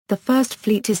The First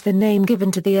Fleet is the name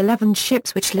given to the 11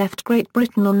 ships which left Great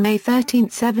Britain on May 13,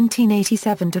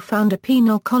 1787 to found a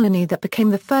penal colony that became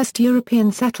the first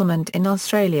European settlement in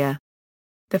Australia.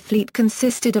 The fleet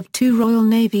consisted of 2 Royal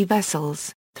Navy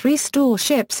vessels, 3 store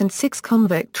ships and 6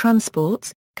 convict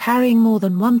transports, carrying more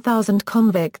than 1,000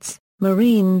 convicts,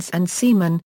 marines and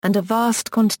seamen, and a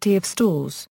vast quantity of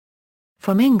stores.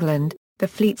 From England, the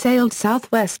fleet sailed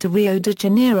southwest to Rio de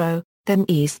Janeiro, then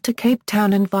east to Cape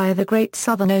Town and via the Great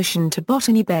Southern Ocean to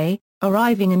Botany Bay,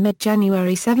 arriving in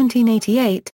mid-January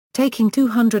 1788, taking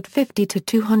 250 to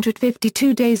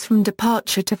 252 days from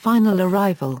departure to final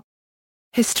arrival.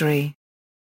 History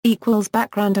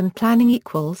Background and planning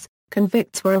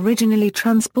Convicts were originally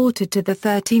transported to the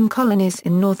 13 colonies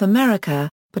in North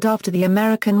America, but after the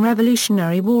American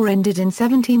Revolutionary War ended in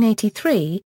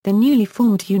 1783, the newly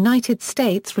formed United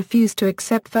States refused to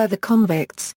accept further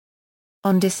convicts.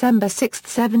 On December 6,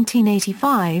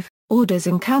 1785, orders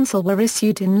in council were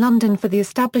issued in London for the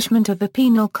establishment of a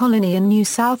penal colony in New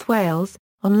South Wales,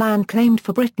 on land claimed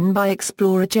for Britain by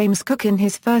explorer James Cook in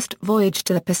his first voyage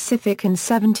to the Pacific in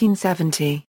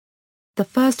 1770. The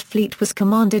First Fleet was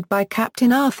commanded by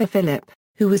Captain Arthur Phillip,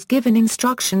 who was given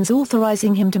instructions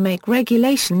authorizing him to make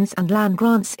regulations and land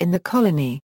grants in the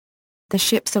colony. The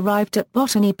ships arrived at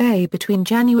Botany Bay between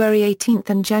January 18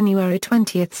 and January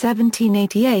 20,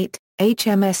 1788,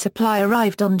 HMS Supply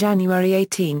arrived on January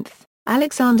 18,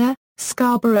 Alexander,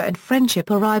 Scarborough and Friendship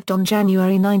arrived on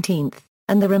January 19,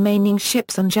 and the remaining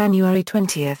ships on January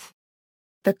 20.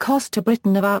 The cost to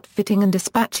Britain of outfitting and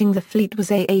dispatching the fleet was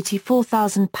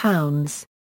 £84,000.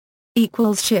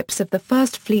 Ships of the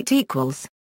First Fleet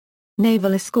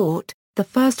Naval escort. The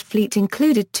First Fleet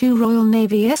included 2 Royal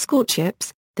Navy escort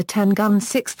ships, the 10-gun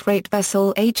 6th-rate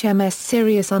vessel HMS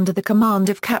Sirius under the command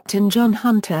of Captain John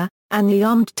Hunter, and the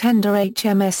armed tender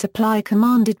HMS Supply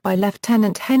commanded by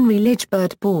Lieutenant Henry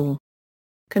Lidgebird Ball.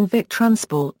 Convict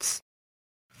transports.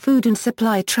 Food and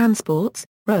supply transports,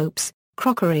 ropes,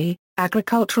 crockery,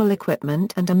 agricultural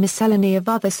equipment and a miscellany of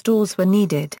other stores were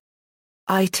needed.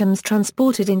 Items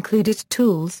transported included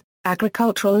tools,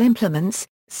 agricultural implements,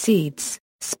 seeds,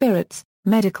 spirits,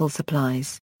 medical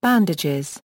supplies,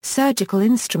 bandages, surgical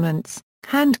instruments,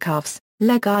 handcuffs,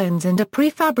 leg irons and a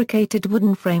prefabricated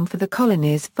wooden frame for the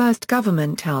colony's first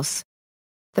government house.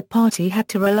 The party had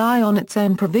to rely on its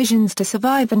own provisions to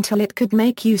survive until it could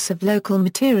make use of local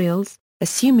materials,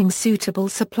 assuming suitable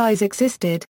supplies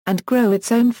existed, and grow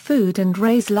its own food and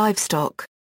raise livestock.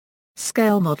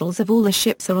 Scale models of all the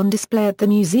ships are on display at the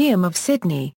Museum of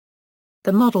Sydney.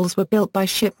 The models were built by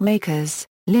shipmakers,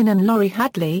 Lynn and Laurie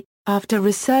Hadley, after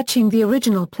researching the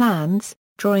original plans,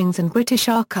 drawings and British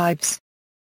archives.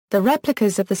 The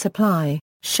replicas of the Supply,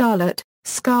 Charlotte,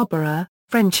 Scarborough,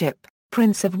 Friendship,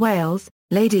 Prince of Wales,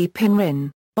 Lady Penrhyn,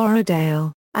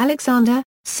 Borrowdale, Alexander,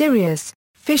 Sirius,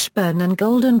 Fishburne and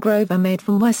Golden Grove are made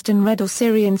from Western red or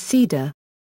Syrian cedar.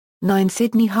 9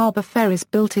 Sydney Harbour ferries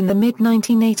built in the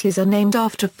mid-1980s are named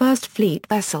after First Fleet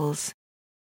vessels.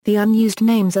 The unused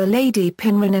names are Lady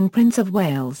Penrhyn and Prince of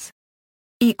Wales.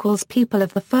 People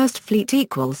of the First Fleet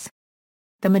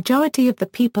The majority of the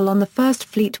people on the First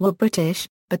Fleet were British,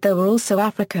 but there were also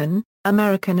African,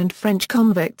 American and French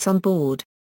convicts on board.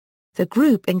 The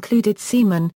group included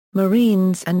seamen,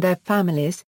 marines and their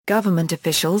families, government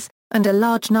officials, and a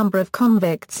large number of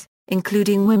convicts,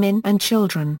 including women and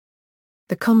children.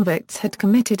 The convicts had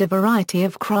committed a variety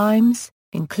of crimes,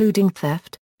 including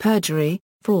theft, perjury,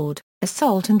 fraud,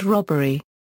 assault and robbery.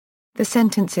 The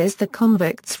sentences the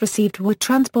convicts received were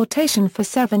transportation for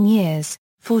 7 years,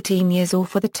 14 years or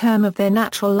for the term of their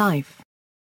natural life.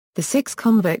 The 6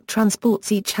 convict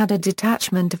transports each had a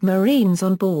detachment of Marines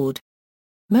on board.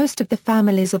 Most of the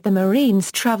families of the Marines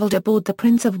travelled aboard the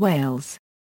Prince of Wales.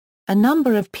 A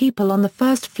number of people on the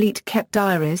First Fleet kept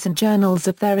diaries and journals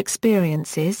of their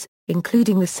experiences,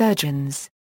 including the surgeons.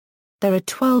 There are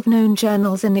 12 known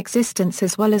journals in existence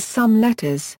as well as some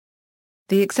letters.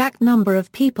 The exact number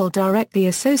of people directly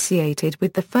associated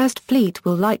with the First Fleet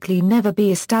will likely never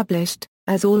be established,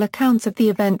 as all accounts of the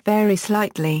event vary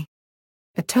slightly.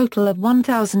 A total of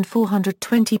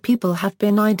 1,420 people have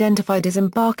been identified as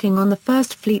embarking on the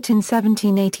First Fleet in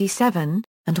 1787,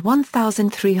 and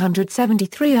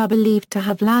 1,373 are believed to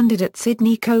have landed at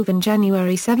Sydney Cove in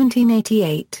January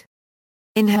 1788.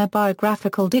 In her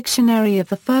biographical dictionary of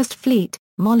the First Fleet,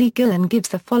 Molly Gillen gives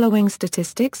the following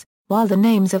statistics: while the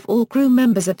names of all crew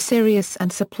members of Sirius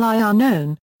and Supply are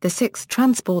known, the 6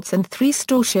 transports and 3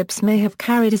 storeships may have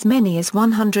carried as many as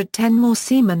 110 more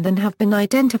seamen than have been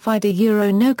identified.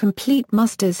 No complete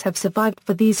musters have survived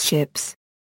for these ships.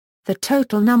 The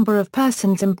total number of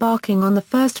persons embarking on the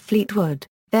First Fleet would,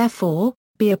 therefore,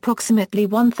 b. approximately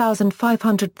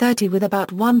 1,530 with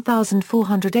about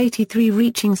 1,483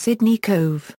 reaching Sydney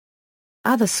Cove.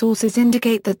 Other sources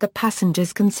indicate that the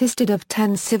passengers consisted of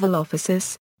 10 civil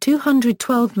officers,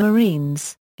 212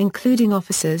 Marines, including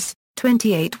officers,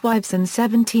 28 wives and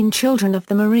 17 children of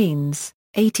the Marines,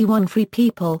 81 free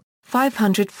people,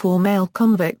 504 male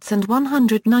convicts and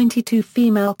 192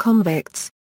 female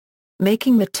convicts,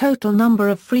 making the total number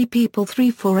of free people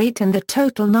 348 and the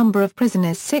total number of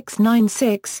prisoners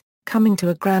 696, coming to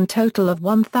a grand total of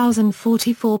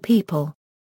 1,044 people.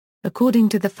 According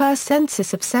to the first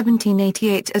census of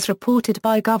 1788 as reported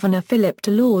by Governor Phillip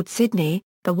to Lord Sydney,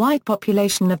 the white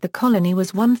population of the colony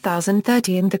was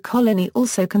 1,030 and the colony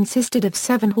also consisted of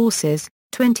 7 horses,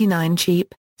 29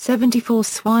 sheep, 74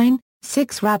 swine,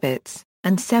 6 rabbits,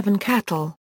 and 7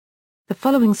 cattle. The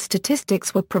following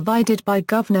statistics were provided by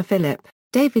Governor Phillip.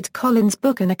 David Collins'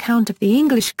 book An Account of the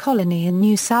English Colony in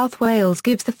New South Wales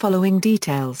gives the following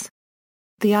details.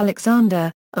 The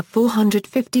Alexander, of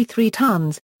 453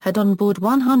 tons, had on board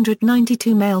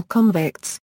 192 male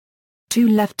convicts, 2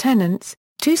 lieutenants,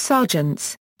 2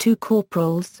 sergeants, 2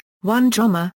 corporals, 1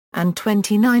 drummer, and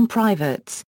 29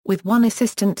 privates, with 1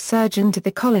 assistant surgeon to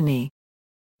the colony.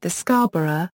 The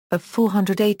Scarborough, of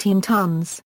 418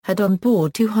 tons, had on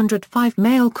board 205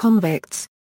 male convicts,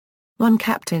 1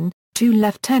 captain, 2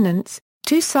 lieutenants,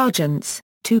 2 sergeants,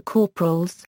 2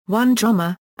 corporals, 1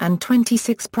 drummer, and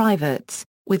 26 privates,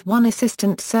 with 1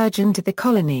 assistant surgeon to the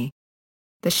colony.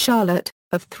 The Charlotte,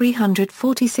 of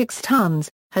 346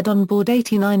 tons, had on board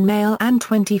 89 male and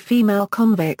 20 female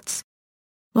convicts,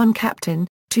 1 captain,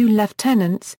 2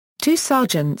 lieutenants, 2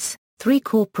 sergeants, 3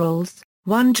 corporals,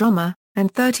 1 drummer,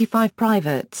 and 35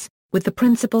 privates, with the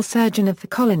principal surgeon of the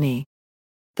colony.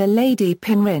 The Lady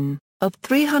Penrhyn, of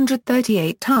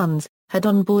 338 tons, had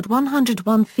on board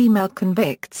 101 female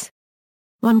convicts,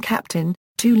 1 captain,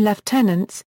 2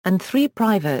 lieutenants, and 3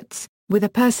 privates, with a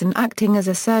person acting as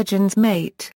a surgeon's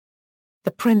mate.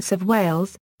 The Prince of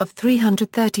Wales, of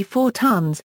 334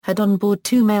 tons, had on board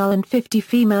 2 male and 50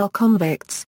 female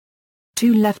convicts,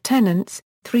 2 lieutenants,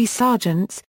 3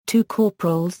 sergeants, 2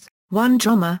 corporals, 1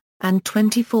 drummer, and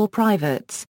 24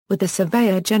 privates, with the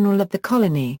Surveyor General of the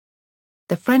colony.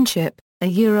 The Friendship, a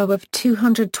Euro of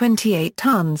 228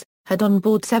 tons, had on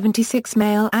board 76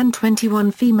 male and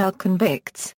 21 female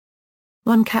convicts,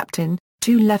 1 captain,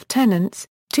 2 lieutenants,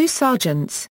 2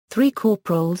 sergeants, 3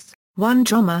 corporals, 1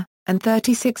 drummer, and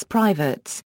 36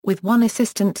 privates, with 1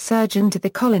 assistant surgeon to the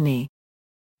colony.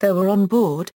 There were on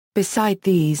board, beside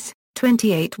these,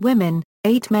 28 women,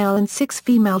 8 male and 6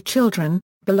 female children,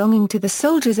 belonging to the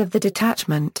soldiers of the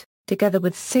detachment, together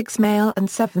with 6 male and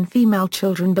 7 female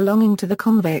children belonging to the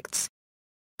convicts.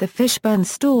 The Fishburne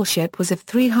storeship was of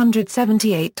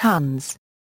 378 tons.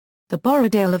 The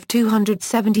Borrowdale of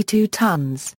 272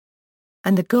 tons.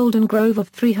 And the Golden Grove of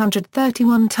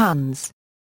 331 tons.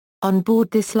 On board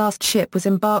this last ship was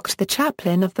embarked the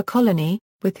chaplain of the colony,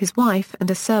 with his wife and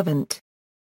a servant.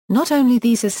 Not only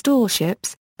these as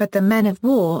storeships, but the men of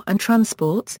war and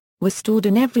transports, were stored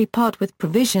in every part with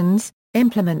provisions,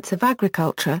 implements of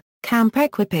agriculture, camp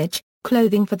equipage,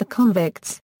 clothing for the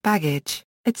convicts, baggage,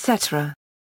 etc.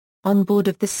 On board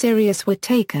of the Sirius were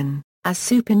taken, as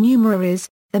supernumeraries,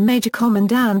 the Major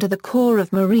Commandant of the Corps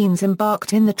of Marines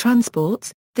embarked in the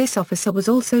transports. This officer was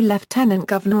also Lieutenant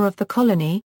Governor of the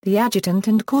colony, the Adjutant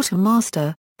and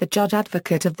Quartermaster, the Judge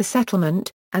Advocate of the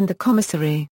settlement, and the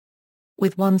Commissary.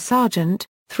 With 1 sergeant,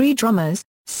 3 drummers,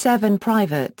 7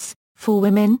 privates, 4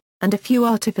 women, and a few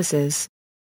artificers.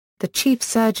 The Chief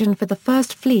Surgeon for the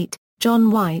First Fleet, John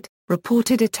White,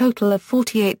 reported a total of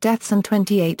 48 deaths and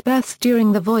 28 births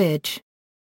during the voyage.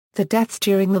 The deaths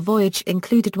during the voyage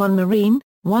included 1 Marine,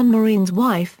 1 Marine's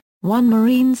wife, 1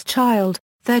 Marine's child,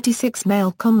 36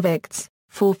 male convicts,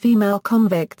 4 female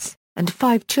convicts, and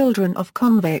 5 children of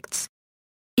convicts.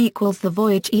 The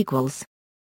voyage equals.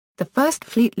 The First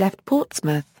Fleet left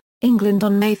Portsmouth, England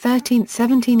on May 13,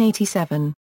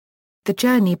 1787. The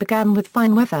journey began with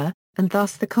fine weather, and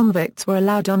thus the convicts were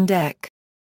allowed on deck.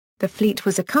 The fleet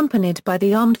was accompanied by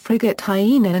the armed frigate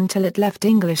Hyena until it left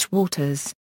English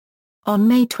waters. On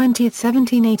May 20,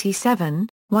 1787,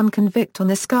 1 convict on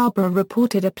the Scarborough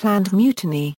reported a planned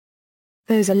mutiny.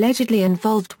 Those allegedly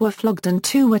involved were flogged and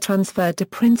 2 were transferred to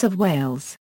Prince of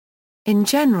Wales. In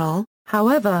general,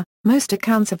 however, most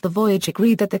accounts of the voyage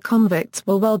agree that the convicts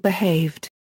were well behaved.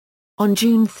 On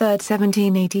June 3,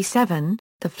 1787,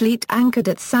 the fleet anchored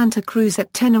at Santa Cruz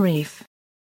at Tenerife.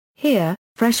 Here,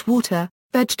 fresh water,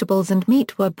 vegetables and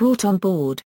meat were brought on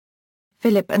board.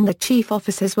 Philip and the chief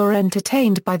officers were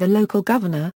entertained by the local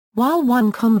governor, while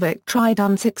 1 convict tried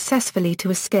unsuccessfully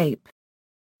to escape.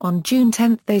 On June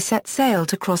 10 they set sail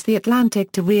to cross the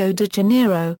Atlantic to Rio de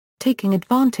Janeiro, taking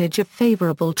advantage of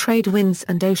favorable trade winds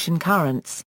and ocean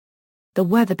currents. The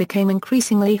weather became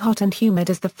increasingly hot and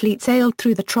humid as the fleet sailed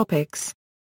through the tropics.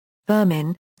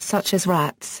 Vermin, such as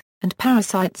rats, and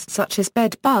parasites such as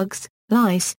bed bugs,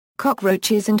 lice,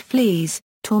 cockroaches and fleas,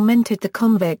 tormented the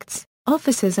convicts,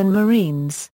 officers and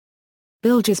marines.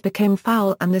 Bilges became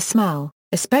foul and the smell,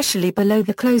 especially below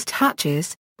the closed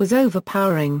hatches, was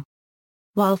overpowering.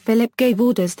 While Philip gave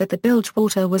orders that the bilge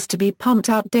water was to be pumped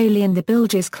out daily and the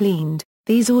bilges cleaned,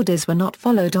 these orders were not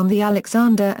followed on the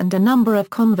Alexander and a number of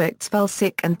convicts fell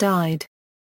sick and died.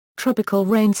 Tropical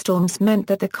rainstorms meant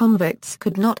that the convicts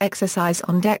could not exercise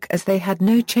on deck as they had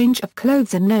no change of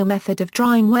clothes and no method of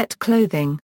drying wet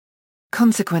clothing.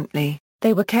 Consequently,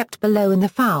 they were kept below in the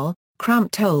foul,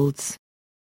 cramped holds.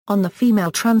 On the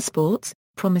female transports,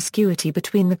 promiscuity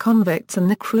between the convicts and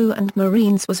the crew and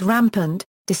marines was rampant,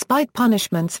 despite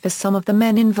punishments for some of the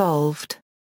men involved.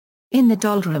 In the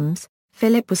doldrums,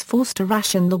 Philip was forced to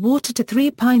ration the water to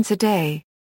 3 pints a day.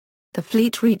 The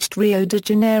fleet reached Rio de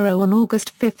Janeiro on August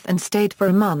 5 and stayed for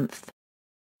a month.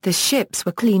 The ships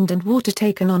were cleaned and water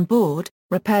taken on board,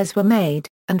 repairs were made,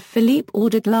 and Philippe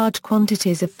ordered large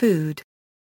quantities of food.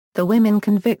 The women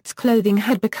convicts' clothing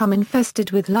had become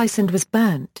infested with lice and was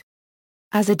burnt.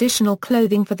 As additional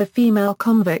clothing for the female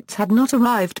convicts had not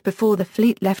arrived before the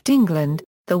fleet left England,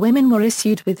 the women were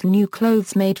issued with new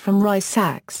clothes made from rice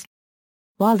sacks.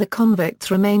 While the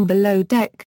convicts remained below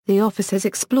deck, the officers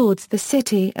explored the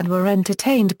city and were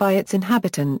entertained by its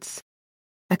inhabitants.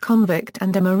 A convict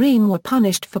and a marine were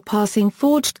punished for passing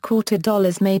forged quarter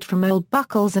dollars made from old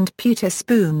buckles and pewter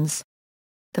spoons.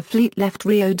 The fleet left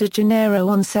Rio de Janeiro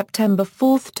on September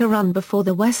 4 to run before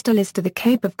the westerlies to the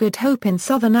Cape of Good Hope in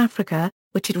southern Africa,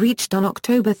 which it reached on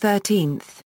October 13.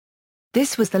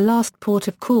 This was the last port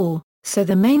of call, so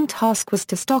the main task was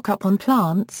to stock up on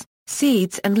plants,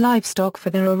 seeds and livestock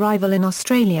for their arrival in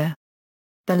Australia.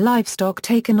 The livestock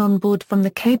taken on board from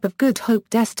the Cape of Good Hope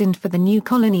destined for the new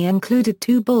colony included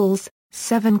 2 bulls,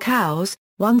 7 cows,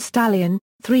 1 stallion,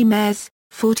 3 mares,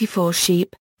 44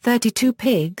 sheep, 32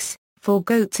 pigs, 4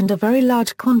 goats and a very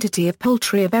large quantity of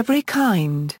poultry of every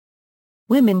kind.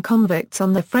 Women convicts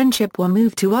on the Friendship were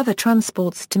moved to other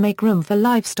transports to make room for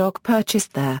livestock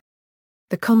purchased there.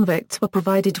 The convicts were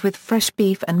provided with fresh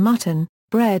beef and mutton,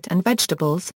 bread and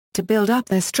vegetables, to build up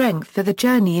their strength for the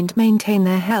journey and maintain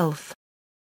their health.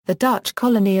 The Dutch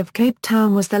colony of Cape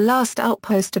Town was the last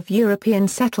outpost of European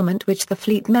settlement which the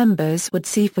fleet members would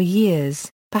see for years,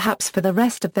 perhaps for the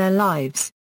rest of their lives.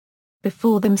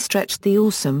 Before them stretched the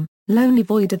awesome, lonely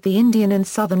void of the Indian and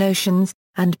Southern Oceans,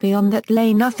 and beyond that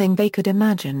lay nothing they could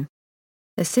imagine.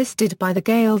 Assisted by the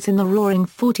gales in the roaring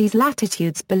 40s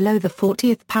latitudes below the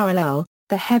 40th parallel,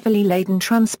 the heavily laden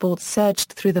transports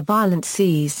surged through the violent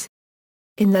seas.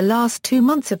 In the last 2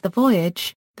 months of the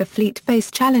voyage, the fleet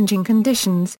faced challenging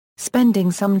conditions, spending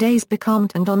some days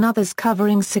becalmed and on others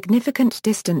covering significant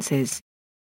distances.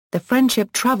 The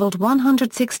Friendship travelled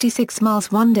 166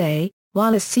 miles one day,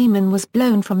 while a seaman was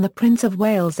blown from the Prince of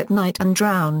Wales at night and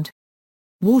drowned.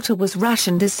 Water was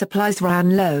rationed as supplies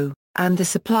ran low, and the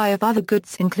supply of other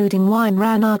goods including wine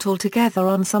ran out altogether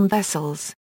on some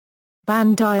vessels.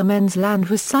 Van Diemen's Land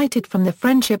was sighted from the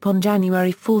Friendship on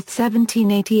January 4,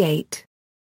 1788.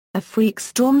 A freak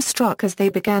storm struck as they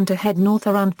began to head north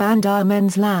around Van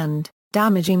Diemen's Land,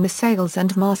 damaging the sails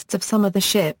and masts of some of the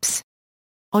ships.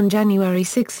 On January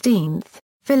 16,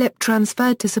 Philip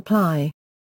transferred to supply.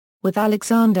 With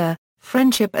Alexander,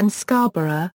 Friendship and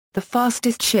Scarborough, the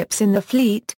fastest ships in the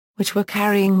fleet, which were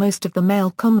carrying most of the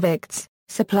male convicts,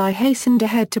 supply hastened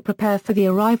ahead to prepare for the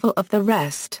arrival of the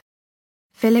rest.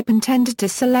 Philip intended to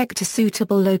select a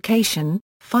suitable location,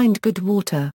 find good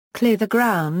water, clear the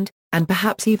ground, and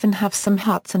perhaps even have some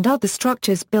huts and other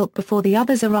structures built before the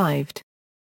others arrived.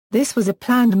 This was a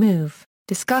planned move,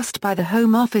 discussed by the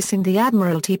Home Office and the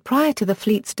Admiralty prior to the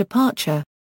fleet's departure.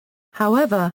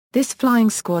 However, this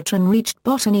flying squadron reached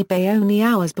Botany Bay only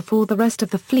hours before the rest of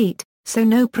the fleet, so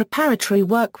no preparatory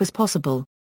work was possible.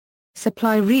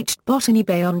 Supply reached Botany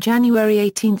Bay on January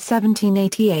 18,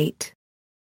 1788.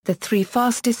 The 3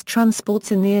 fastest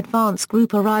transports in the advance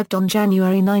group arrived on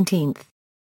January 19.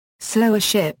 Slower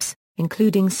ships,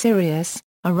 including Sirius,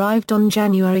 arrived on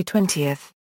January 20.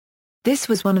 This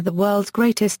was one of the world's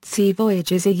greatest sea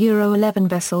voyages. Euro 11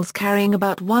 vessels carrying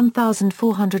about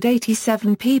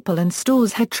 1,487 people and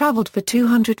stores had traveled for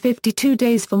 252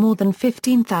 days for more than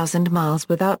 15,000 miles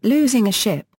without losing a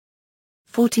ship.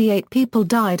 48 people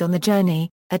died on the journey,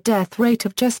 a death rate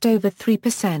of just over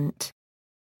 3%.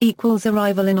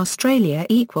 Arrival in Australia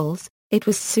it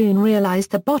was soon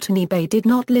realized that Botany Bay did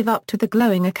not live up to the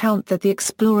glowing account that the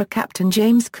explorer Captain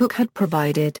James Cook had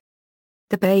provided.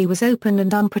 The bay was open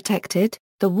and unprotected,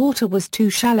 the water was too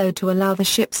shallow to allow the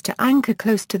ships to anchor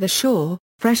close to the shore,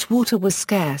 fresh water was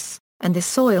scarce, and the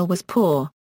soil was poor.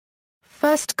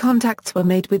 First contacts were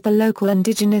made with the local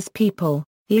indigenous people,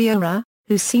 Eora,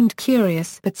 who seemed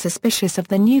curious but suspicious of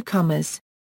the newcomers.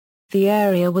 The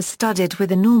area was studded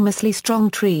with enormously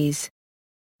strong trees.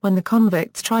 When the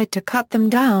convicts tried to cut them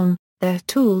down, their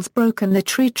tools broke and the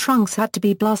tree trunks had to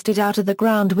be blasted out of the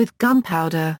ground with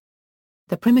gunpowder.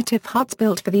 The primitive huts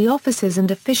built for the officers and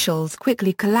officials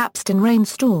quickly collapsed in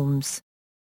rainstorms.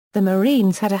 The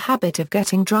Marines had a habit of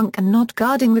getting drunk and not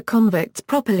guarding the convicts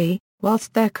properly,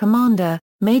 whilst their commander,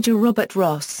 Major Robert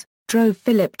Ross, drove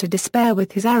Philip to despair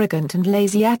with his arrogant and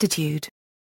lazy attitude.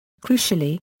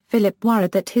 Crucially, Philip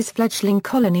worried that his fledgling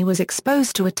colony was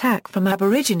exposed to attack from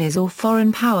Aborigines or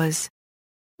foreign powers.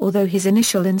 Although his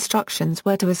initial instructions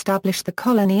were to establish the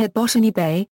colony at Botany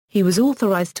Bay, he was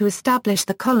authorized to establish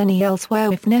the colony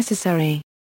elsewhere if necessary.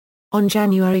 On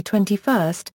January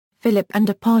 21, Philip and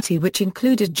a party which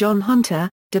included John Hunter,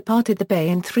 departed the bay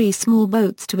in 3 small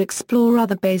boats to explore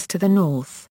other bays to the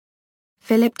north.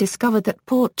 Philip discovered that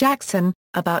Port Jackson,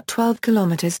 about 12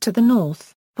 kilometers to the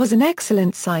north, was an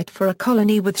excellent site for a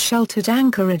colony with sheltered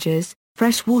anchorages,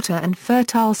 fresh water and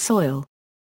fertile soil.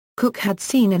 Cook had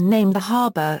seen and named the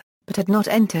harbour, but had not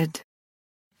entered.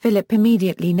 Philip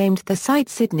immediately named the site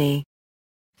Sydney.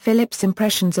 Philip's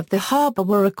impressions of the harbour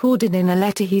were recorded in a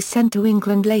letter he sent to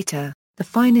England later, "The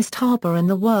finest harbour in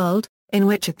the world, in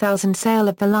which 1,000 sail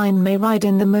of the line may ride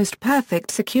in the most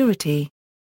perfect security."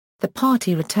 The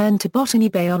party returned to Botany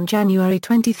Bay on January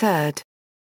 23.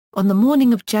 On the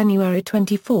morning of January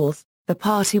 24, the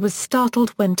party was startled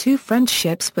when 2 French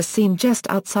ships were seen just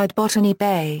outside Botany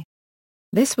Bay.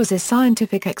 This was a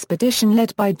scientific expedition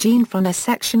led by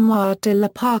Jean-François Noir de la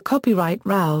Part copyright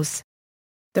Rouse.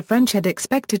 The French had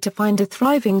expected to find a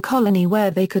thriving colony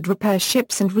where they could repair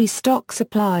ships and restock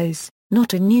supplies,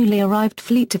 not a newly arrived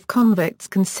fleet of convicts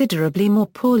considerably more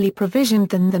poorly provisioned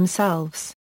than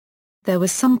themselves. There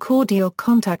was some cordial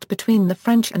contact between the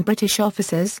French and British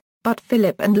officers, but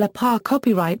Philip and La Part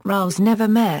copyright Rouse never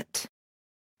met.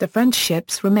 The French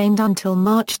ships remained until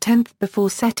March 10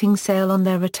 before setting sail on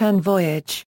their return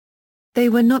voyage. They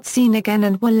were not seen again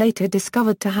and were later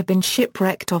discovered to have been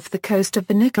shipwrecked off the coast of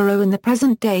Vanikoro in the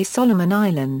present-day Solomon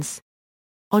Islands.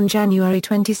 On January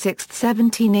 26,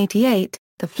 1788,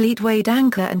 the fleet weighed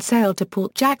anchor and sailed to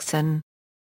Port Jackson.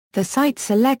 The site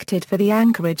selected for the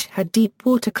anchorage had deep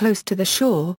water close to the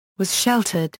shore, was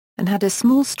sheltered, and had a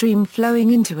small stream flowing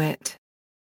into it.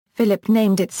 Philip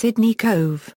named it Sydney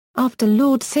Cove, after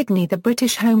Lord Sydney, the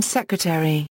British Home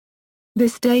Secretary.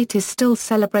 This date is still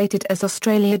celebrated as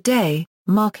Australia Day,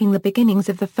 marking the beginnings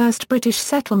of the first British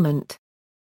settlement.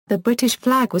 The British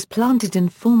flag was planted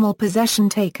and formal possession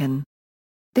taken.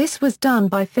 This was done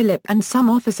by Philip and some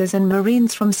officers and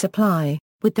marines from Supply,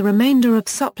 with the remainder of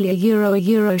Supply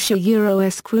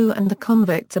Euro's crew and the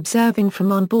convicts observing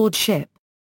from on board ship.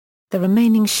 The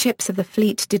remaining ships of the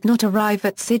fleet did not arrive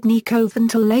at Sydney Cove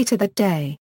until later that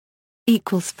day.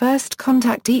 First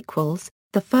contact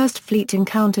the first fleet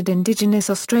encountered indigenous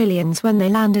Australians when they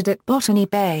landed at Botany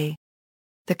Bay.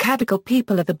 The Cadigal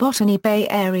people of the Botany Bay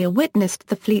area witnessed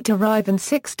the fleet arrive and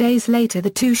 6 days later the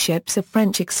 2 ships of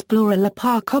French explorer La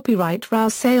Part copyright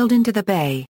Rouse sailed into the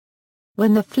bay.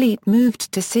 When the fleet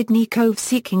moved to Sydney Cove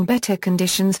seeking better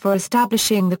conditions for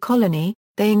establishing the colony,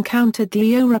 they encountered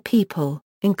the Eora people,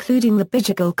 including the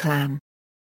Bidjigal clan.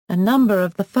 A number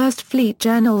of the First Fleet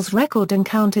journals record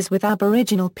encounters with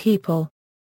Aboriginal people.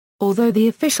 Although the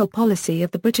official policy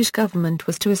of the British government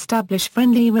was to establish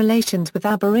friendly relations with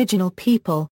Aboriginal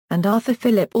people, and Arthur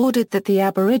Phillip ordered that the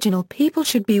Aboriginal people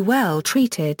should be well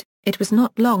treated, it was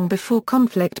not long before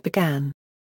conflict began.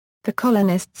 The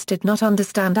colonists did not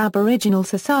understand Aboriginal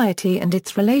society and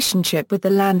its relationship with the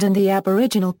land, and the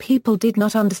Aboriginal people did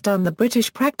not understand the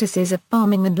British practices of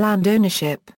farming and land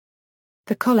ownership.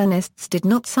 The colonists did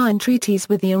not sign treaties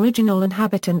with the original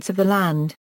inhabitants of the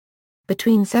land.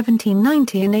 Between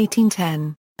 1790 and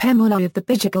 1810, Pemulai of the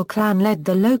Bidjigal clan led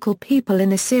the local people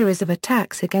in a series of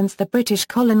attacks against the British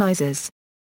colonizers.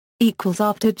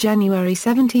 After January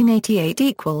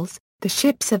 1788 the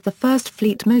ships of the First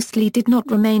Fleet mostly did not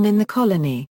remain in the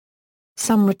colony.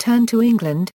 Some returned to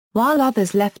England, while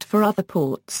others left for other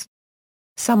ports.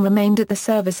 Some remained at the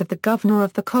service of the governor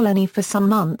of the colony for some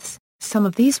months. Some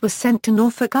of these were sent to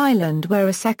Norfolk Island where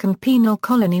a second penal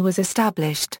colony was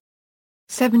established.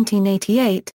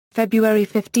 1788, February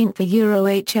 15, the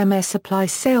HMS Supply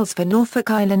sails for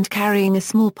Norfolk Island carrying a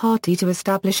small party to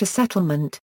establish a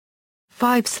settlement.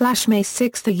 5/May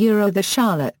 6 the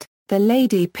Charlotte, the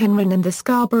Lady Penrhyn and the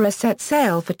Scarborough set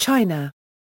sail for China.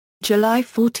 July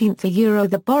 14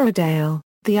 the Borrowdale,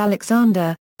 the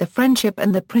Alexander, the Friendship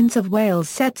and the Prince of Wales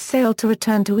set sail to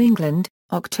return to England.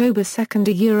 October 2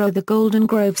 the Golden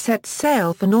Grove set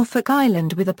sail for Norfolk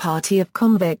Island with a party of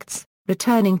convicts,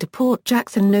 returning to Port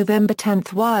Jackson November 10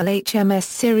 while HMS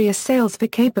Sirius sails for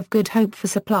Cape of Good Hope for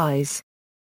supplies.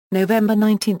 November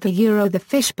 19 the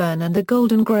Fishburne and the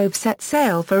Golden Grove set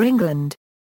sail for England.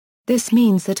 This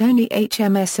means that only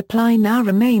HMS Supply now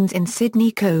remains in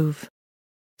Sydney Cove.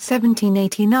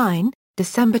 1789,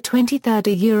 December 23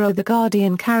 the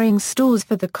Guardian carrying stores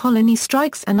for the colony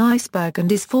strikes an iceberg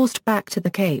and is forced back to the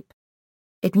Cape.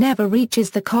 It never reaches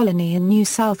the colony in New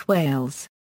South Wales.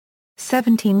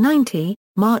 1790,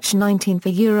 March 19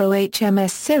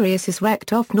 HMS Sirius is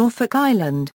wrecked off Norfolk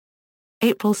Island.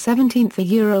 April 17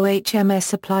 HMS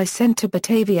Supply sent to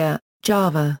Batavia,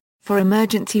 Java, for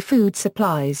emergency food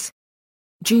supplies.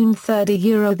 June 3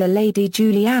 the Lady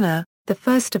Juliana, the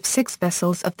first of 6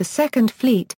 vessels of the Second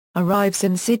Fleet, arrives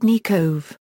in Sydney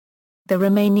Cove. The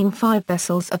remaining 5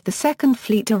 vessels of the Second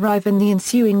Fleet arrive in the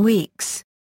ensuing weeks.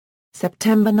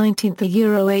 September 19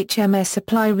 HMS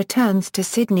Supply returns to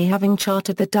Sydney having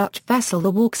chartered the Dutch vessel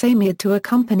the Walksamid to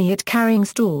accompany it carrying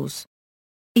stores.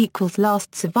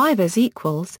 Last survivors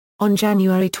on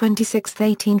January 26,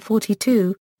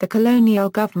 1842, the colonial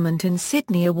government in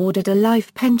Sydney awarded a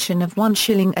life pension of 1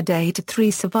 shilling a day to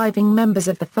 3 surviving members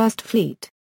of the First Fleet.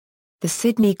 The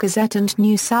Sydney Gazette and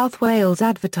New South Wales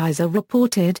Advertiser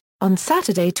reported, on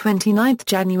Saturday 29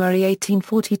 January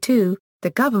 1842,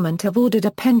 the government have ordered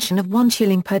a pension of 1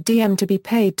 shilling per diem to be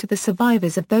paid to the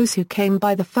survivors of those who came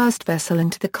by the first vessel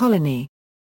into the colony.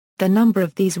 The number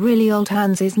of these really old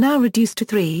hands is now reduced to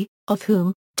 3, of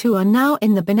whom 2 are now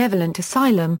in the Benevolent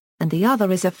Asylum, and the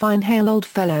other is a fine hale old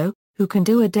fellow, who can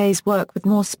do a day's work with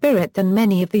more spirit than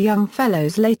many of the young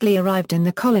fellows lately arrived in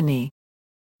the colony.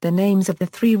 The names of the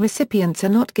 3 recipients are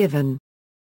not given.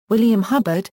 William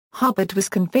Hubbard was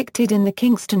convicted in the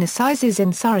Kingston Assizes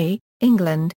in Surrey,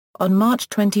 England, on March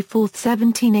 24,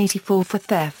 1784 for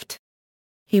theft.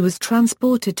 He was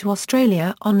transported to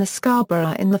Australia on the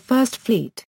Scarborough in the First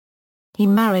Fleet. He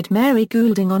married Mary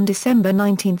Goulding on December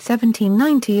 19,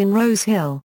 1790 in Rose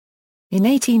Hill. In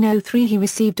 1803 he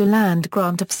received a land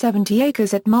grant of 70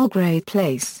 acres at Mulgrave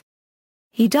Place.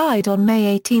 He died on May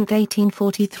 18,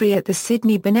 1843 at the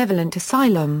Sydney Benevolent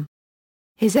Asylum.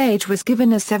 His age was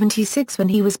given as 76 when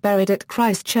he was buried at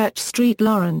Christchurch Street,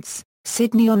 Lawrence,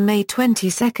 Sydney on May 22,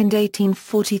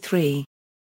 1843.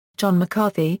 John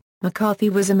McCarthy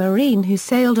was a Marine who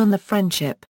sailed on the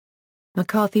Friendship.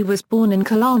 McCarthy was born in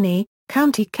Killarney,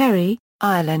 County Kerry,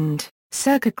 Ireland,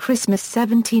 circa Christmas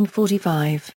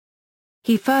 1745.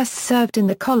 He first served in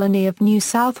the colony of New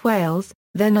South Wales,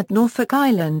 then at Norfolk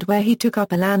Island where he took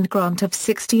up a land grant of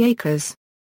 60 acres.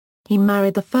 He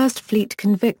married the First Fleet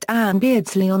convict Anne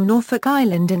Beardsley on Norfolk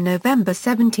Island in November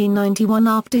 1791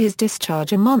 after his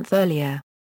discharge a month earlier.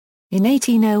 In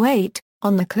 1808,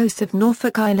 on the close of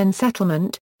Norfolk Island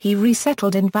settlement, he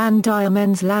resettled in Van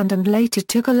Diemen's Land and later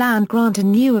took a land grant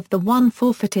in lieu of the one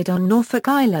forfeited on Norfolk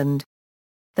Island.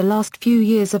 The last few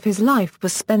years of his life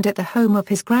was spent at the home of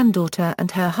his granddaughter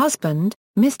and her husband,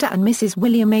 Mr. and Mrs.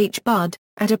 William H. Budd,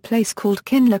 at a place called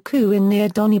Kinlochoo in near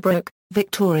Donnybrook,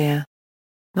 Victoria.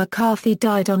 McCarthy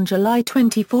died on July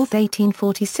 24,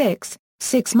 1846,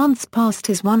 6 months past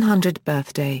his 100th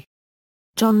birthday.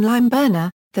 John Limeburner,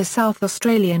 the South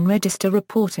Australian Register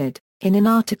reported, in an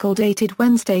article dated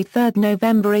Wednesday 3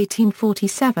 November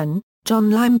 1847, John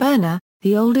Limeburner,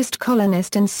 the oldest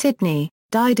colonist in Sydney,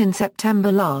 died in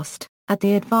September last, at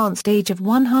the advanced age of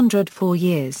 104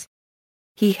 years.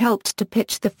 He helped to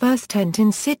pitch the first tent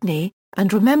in Sydney,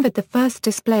 and remembered the first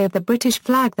display of the British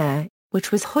flag there,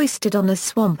 which was hoisted on a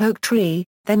swamp oak tree,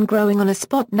 then growing on a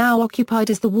spot now occupied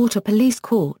as the Water Police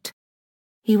Court.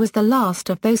 He was the last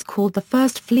of those called the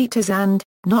First Fleeters and,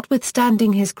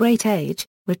 notwithstanding his great age,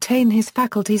 retained his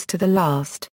faculties to the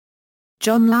last.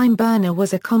 John Limeburner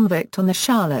was a convict on the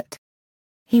Charlotte.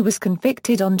 He was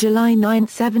convicted on July 9,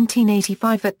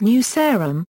 1785 at New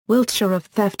Sarum, Wiltshire of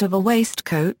theft of a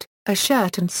waistcoat, a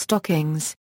shirt and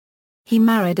stockings. He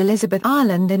married Elizabeth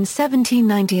Ireland in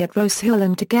 1790 at Rose Hill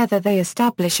and together they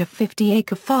establish a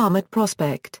 50-acre farm at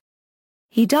Prospect.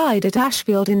 He died at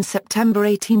Ashfield in September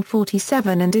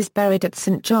 1847 and is buried at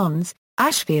St John's,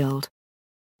 Ashfield.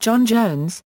 John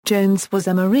Jones was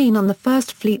a Marine on the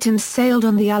First Fleet and sailed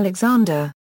on the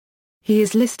Alexander. He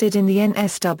is listed in the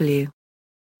NSW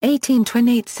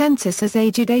 1828 census as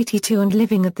aged 82 and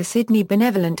living at the Sydney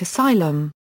Benevolent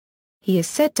Asylum. He is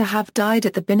said to have died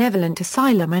at the Benevolent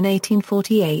Asylum in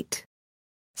 1848.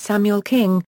 Samuel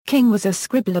King. King was a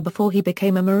scribbler before he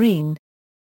became a Marine.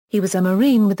 He was a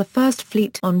Marine with the First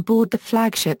Fleet on board the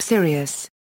flagship Sirius.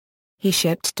 He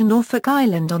shipped to Norfolk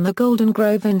Island on the Golden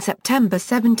Grove in September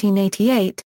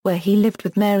 1788, where he lived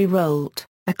with Mary Rolt,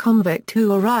 a convict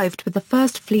who arrived with the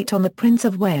First Fleet on the Prince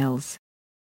of Wales.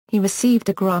 He received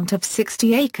a grant of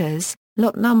 60 acres,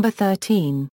 lot number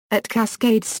 13, at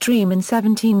Cascade Stream in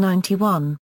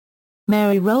 1791.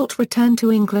 Mary Rolt returned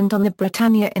to England on the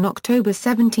Britannia in October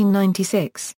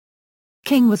 1796.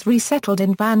 King was resettled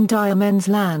in Van Diemen's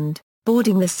Land,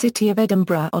 boarding the city of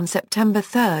Edinburgh on September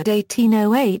 3,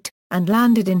 1808, and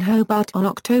landed in Hobart on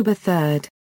October 3.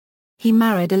 He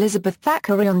married Elizabeth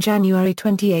Thackeray on January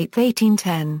 28,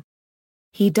 1810.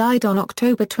 He died on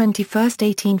October 21,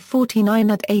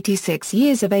 1849 at 86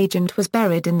 years of age and was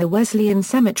buried in the Wesleyan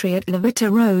Cemetery at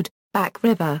Levita Road, Back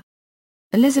River.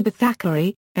 Elizabeth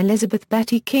Thackeray, Elizabeth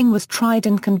Betty King was tried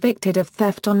and convicted of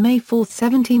theft on May 4,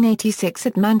 1786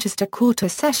 at Manchester Quarter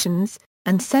Sessions,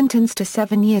 and sentenced to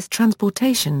 7 years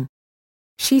transportation.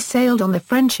 She sailed on the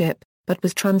Friendship, but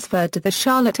was transferred to the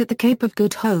Charlotte at the Cape of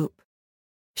Good Hope.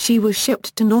 She was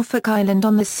shipped to Norfolk Island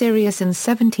on the Sirius in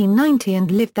 1790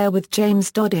 and lived there with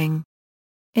James Dodding.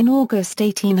 In August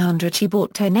 1800 she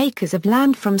bought 10 acres of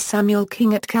land from Samuel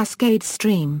King at Cascade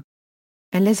Stream.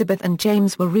 Elizabeth and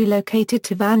James were relocated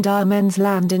to Van Diemen's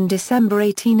Land in December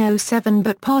 1807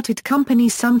 but parted company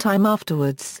sometime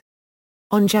afterwards.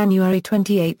 On January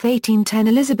 28, 1810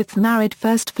 Elizabeth married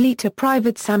First Fleeter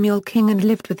Private Samuel King and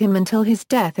lived with him until his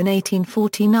death in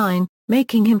 1849,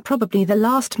 making him probably the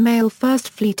last male First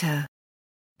Fleeter.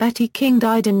 Betty King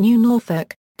died in New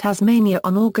Norfolk, Tasmania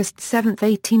on August 7,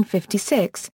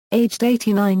 1856, aged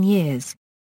 89 years.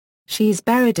 She is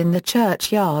buried in the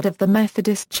churchyard of the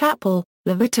Methodist Chapel,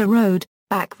 Levita Road,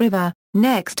 Back River,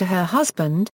 next to her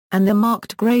husband, and the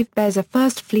marked grave bears a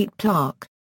First Fleet plaque.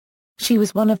 She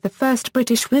was one of the first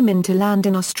British women to land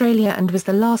in Australia and was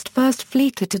the last First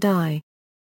Fleeter to die.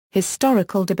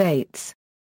 Historical debates.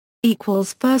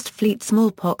 First Fleet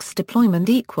smallpox deployment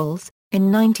in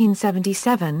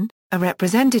 1977, a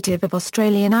representative of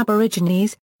Australian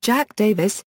Aborigines, Jack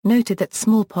Davis, noted that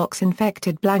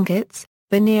smallpox-infected blankets,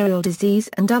 venereal disease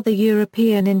and other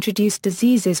European-introduced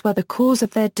diseases were the cause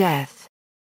of their death.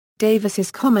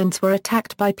 Davis's comments were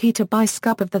attacked by Peter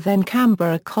Biskup of the then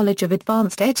Canberra College of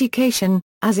Advanced Education,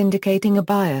 as indicating a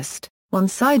biased,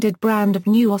 one-sided brand of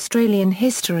new Australian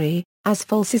history, as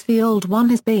false as the old one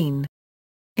has been.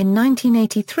 In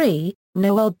 1983,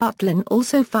 Noel Butlin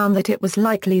also found that it was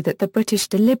likely that the British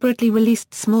deliberately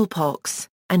released smallpox,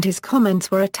 and his comments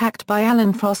were attacked by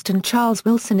Alan Frost and Charles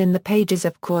Wilson in the pages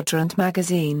of Quadrant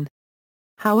magazine.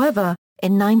 However,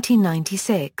 in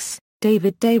 1996,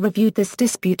 David Day reviewed this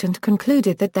dispute and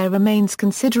concluded that there remains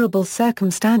considerable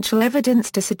circumstantial evidence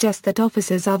to suggest that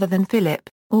officers other than Phillip,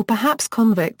 or perhaps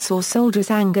convicts or soldiers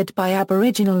angered by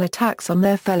Aboriginal attacks on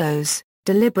their fellows,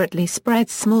 deliberately spread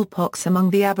smallpox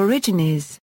among the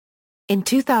Aborigines. In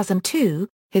 2002,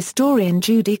 historian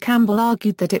Judy Campbell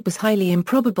argued that it was highly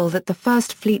improbable that the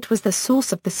First Fleet was the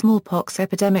source of the smallpox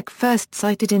epidemic first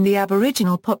cited in the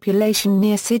Aboriginal population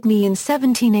near Sydney in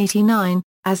 1789,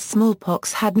 as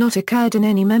smallpox had not occurred in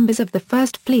any members of the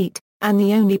First Fleet, and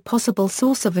the only possible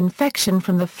source of infection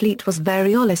from the fleet was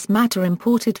variolous matter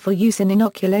imported for use in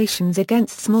inoculations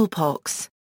against smallpox.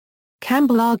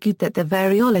 Campbell argued that the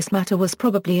variolous matter was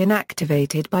probably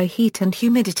inactivated by heat and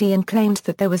humidity and claimed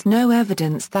that there was no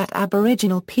evidence that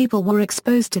Aboriginal people were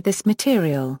exposed to this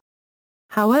material.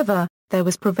 However, there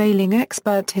was prevailing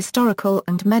expert historical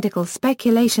and medical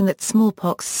speculation that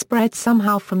smallpox spread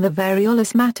somehow from the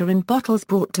variolous matter in bottles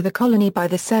brought to the colony by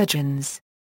the surgeons.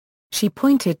 She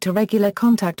pointed to regular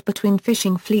contact between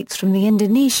fishing fleets from the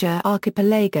Indonesia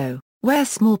archipelago, where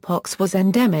smallpox was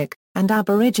endemic, and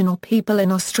Aboriginal people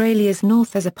in Australia's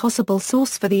north as a possible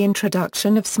source for the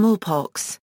introduction of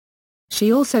smallpox.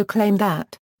 She also claimed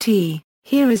that,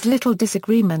 here is little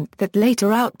disagreement that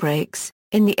later outbreaks,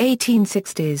 in the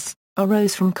 1860s,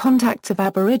 arose from contacts of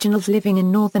Aboriginals living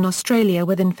in northern Australia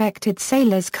with infected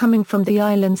sailors coming from the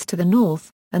islands to the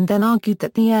north, and then argued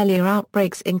that the earlier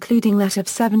outbreaks including that of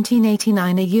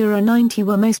 1789-90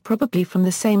 were most probably from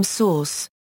the same source.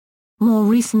 More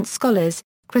recent scholars,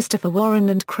 Christopher Warren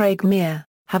and Craig Meir,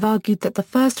 have argued that the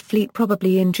First Fleet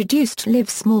probably introduced live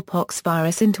smallpox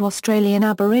virus into Australian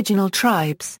Aboriginal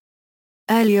tribes.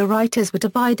 Earlier writers were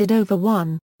divided over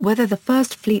 1, whether the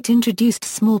First Fleet introduced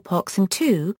smallpox and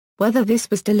 2, whether this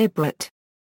was deliberate.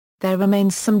 There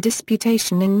remains some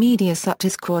disputation in media such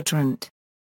as Quadrant.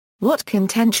 Watkin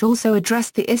Tench also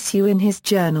addressed the issue in his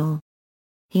journal.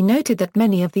 he noted that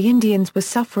many of the Indians were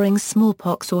suffering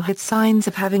smallpox or had signs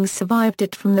of having survived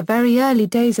it from the very early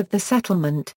days of the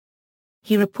settlement.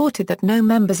 He reported that no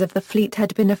members of the fleet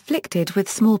had been afflicted with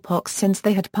smallpox since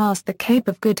they had passed the Cape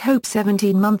of Good Hope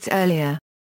 17 months earlier.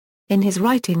 In his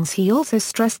writings he also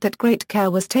stressed that great care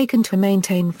was taken to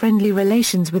maintain friendly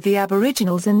relations with the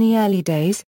Aboriginals in the early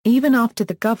days, even after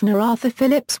the Governor Arthur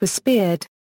Phillips was speared.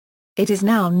 It is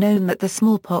now known that the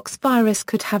smallpox virus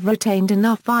could have retained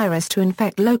enough virus to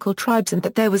infect local tribes and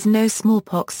that there was no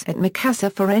smallpox at Makassar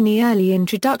for any early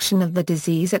introduction of the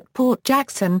disease at Port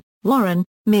Jackson, Warren,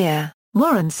 Mir.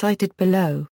 Warren cited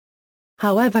below.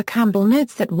 However, Campbell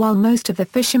notes that while most of the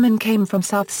fishermen came from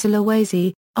South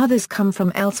Sulawesi, others come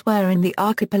from elsewhere in the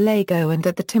archipelago and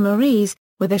that the Timorese,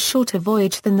 with a shorter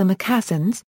voyage than the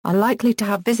Macassans, are likely to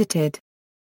have visited.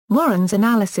 Warren's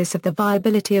analysis of the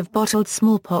viability of bottled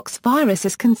smallpox virus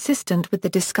is consistent with the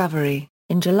discovery,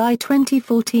 in July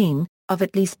 2014, of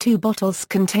at least 2 bottles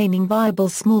containing viable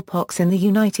smallpox in the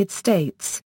United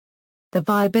States. The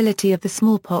viability of the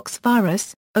smallpox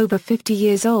virus, over 50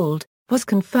 years old, was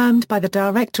confirmed by the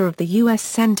director of the U.S.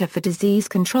 Center for Disease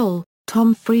Control,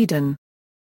 Tom Frieden.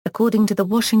 According to the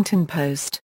Washington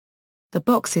Post, the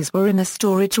boxes were in a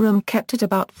storage room kept at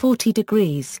about 40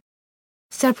 degrees.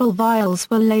 Several vials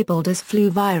were labeled as flu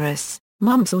virus,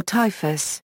 mumps or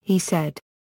typhus, he said.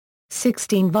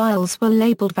 16 vials were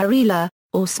labeled variola,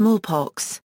 or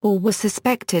smallpox, or were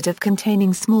suspected of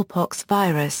containing smallpox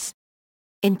virus.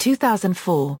 In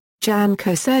 2004, Jan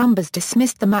Kosumbas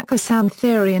dismissed the Macassan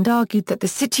theory and argued that the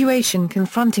situation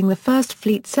confronting the First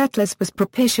Fleet settlers was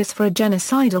propitious for a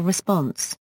genocidal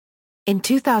response. In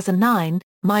 2009,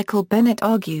 Michael Bennett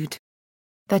argued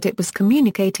that it was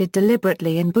communicated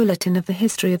deliberately in Bulletin of the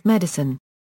History of Medicine.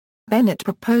 Bennett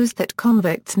proposed that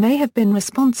convicts may have been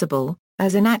responsible,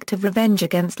 as an act of revenge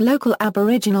against local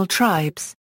Aboriginal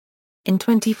tribes. In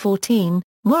 2014,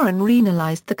 Warren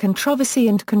reanalyzed the controversy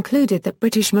and concluded that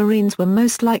British Marines were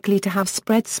most likely to have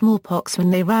spread smallpox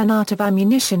when they ran out of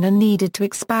ammunition and needed to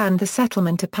expand the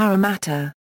settlement to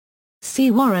Parramatta. See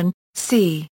Warren,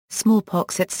 c.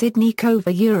 Smallpox at Sydney Cove.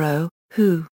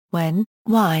 Who, when,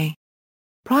 why.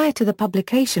 Prior to the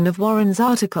publication of Warren's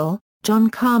article, John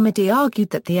Carmody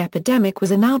argued that the epidemic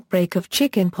was an outbreak of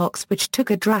chickenpox which took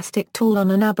a drastic toll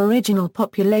on an Aboriginal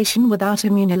population without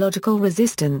immunological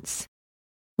resistance.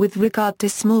 With regard to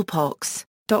smallpox,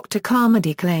 Dr.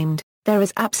 Carmody claimed, there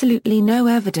is absolutely no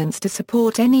evidence to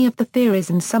support any of the theories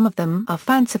and some of them are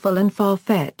fanciful and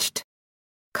far-fetched.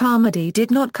 Carmody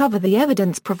did not cover the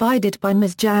evidence provided by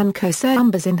Ms. Jan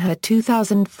Kosumbas in her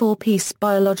 2004 piece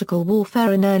Biological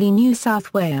Warfare in Early New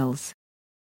South Wales.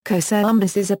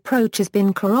 Kosumbas's approach has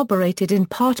been corroborated in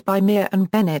part by Mir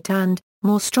and Bennett and,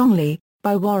 more strongly,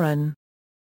 by Warren.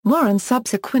 Warren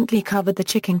subsequently covered the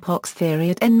chickenpox theory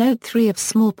at Endnote 3 of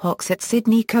Smallpox at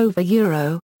Sydney Cove.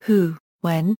 Who,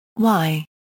 when, why,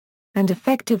 and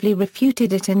effectively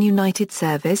refuted it in United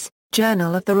Service,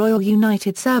 Journal of the Royal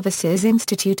United Services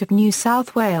Institute of New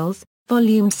South Wales,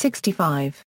 Volume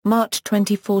 65, March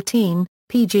 2014,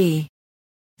 pg.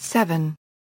 7.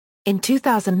 In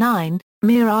 2009,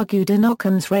 Mir argued in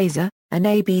Occam's Razor, an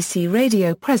ABC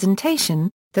radio presentation,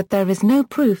 that there is no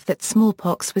proof that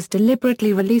smallpox was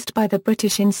deliberately released by the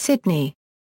British in Sydney.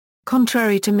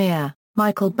 Contrary to Mir,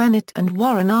 Michael Bennett and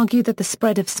Warren argue that the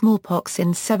spread of smallpox in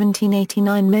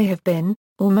 1789 may have been,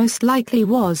 or most likely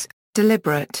was,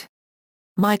 deliberate.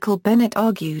 Michael Bennett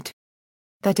argued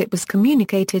that it was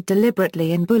communicated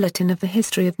deliberately in Bulletin of the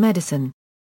History of Medicine.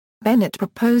 Bennett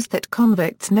proposed that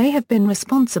convicts may have been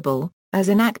responsible, as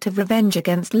an act of revenge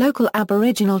against local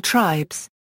Aboriginal tribes.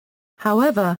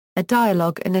 However, a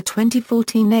dialogue in a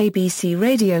 2014 ABC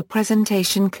radio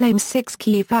presentation claims 6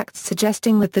 key facts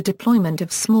suggesting that the deployment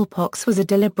of smallpox was a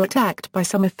deliberate act by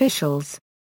some officials.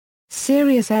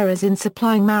 Serious errors in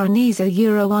supplying Marinese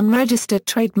unregistered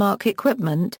trademark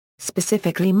equipment,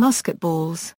 specifically musket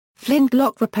balls,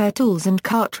 flintlock repair tools and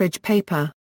cartridge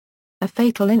paper. A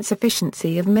fatal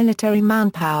insufficiency of military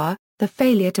manpower, the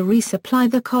failure to resupply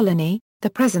the colony, the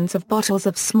presence of bottles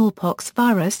of smallpox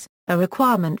virus, a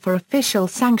requirement for official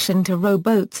sanction to row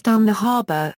boats down the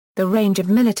harbour, the range of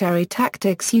military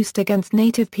tactics used against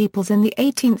native peoples in the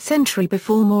 18th century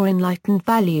before more enlightened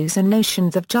values and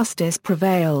notions of justice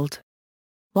prevailed.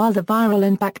 While the viral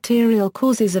and bacterial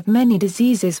causes of many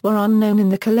diseases were unknown in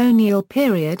the colonial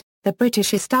period, the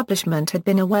British establishment had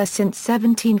been aware since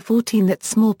 1714 that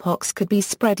smallpox could be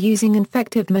spread using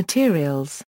infective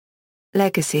materials.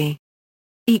 Legacy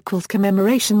 =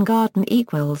 Commemoration Garden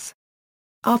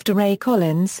 = After Ray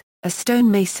Collins, a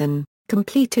stonemason,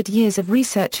 completed years of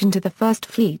research into the First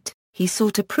Fleet, He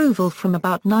sought approval from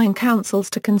about 9 councils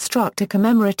to construct a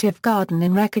commemorative garden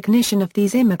in recognition of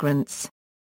these immigrants.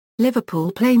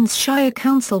 Liverpool Plains Shire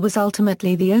Council was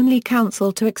ultimately the only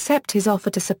council to accept his offer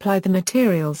to supply the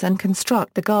materials and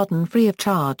construct the garden free of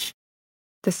charge.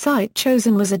 The site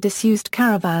chosen was a disused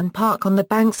caravan park on the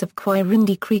banks of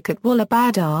Quirindi Creek at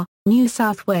Wallabadar, New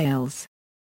South Wales.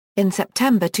 In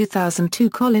September 2002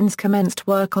 Collins commenced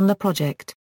work on the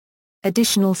project.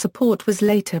 Additional support was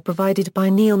later provided by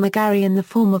Neil McGarry in the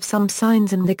form of some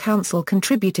signs, and the council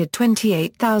contributed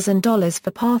 $28,000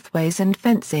 for pathways and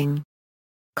fencing.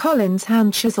 Collins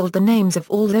hand-chiseled the names of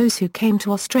all those who came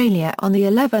to Australia on the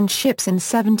 11 ships in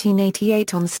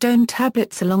 1788 on stone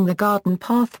tablets along the garden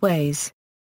pathways.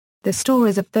 The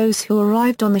stories of those who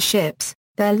arrived on the ships,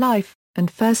 their life,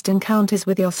 and first encounters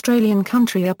with the Australian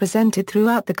country are presented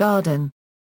throughout the garden.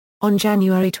 On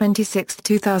January 26,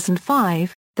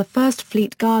 2005, the First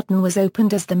Fleet Garden was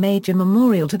opened as the major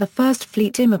memorial to the First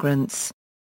Fleet immigrants.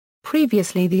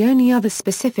 Previously, the only other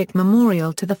specific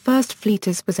memorial to the First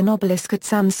Fleeters was an obelisk at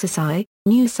Sansasai,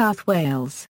 New South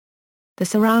Wales. The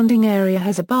surrounding area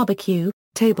has a barbecue,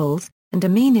 tables, and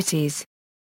amenities.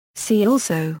 See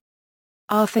also: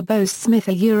 Arthur Bose-Smith,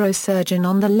 a Eurosurgeon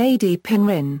on the Lady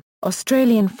Penrhyn,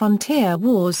 Australian Frontier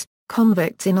Wars,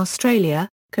 Convicts in Australia,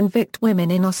 Convict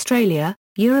Women in Australia,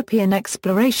 European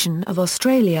Exploration of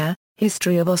Australia,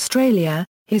 History of Australia,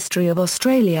 History of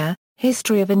Australia,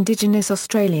 History of Indigenous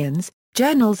Australians,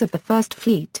 Journals of the First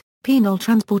Fleet, Penal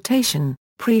Transportation,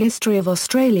 Prehistory of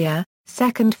Australia,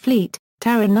 Second Fleet,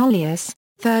 Terra Nullius,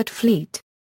 Third Fleet.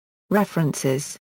 References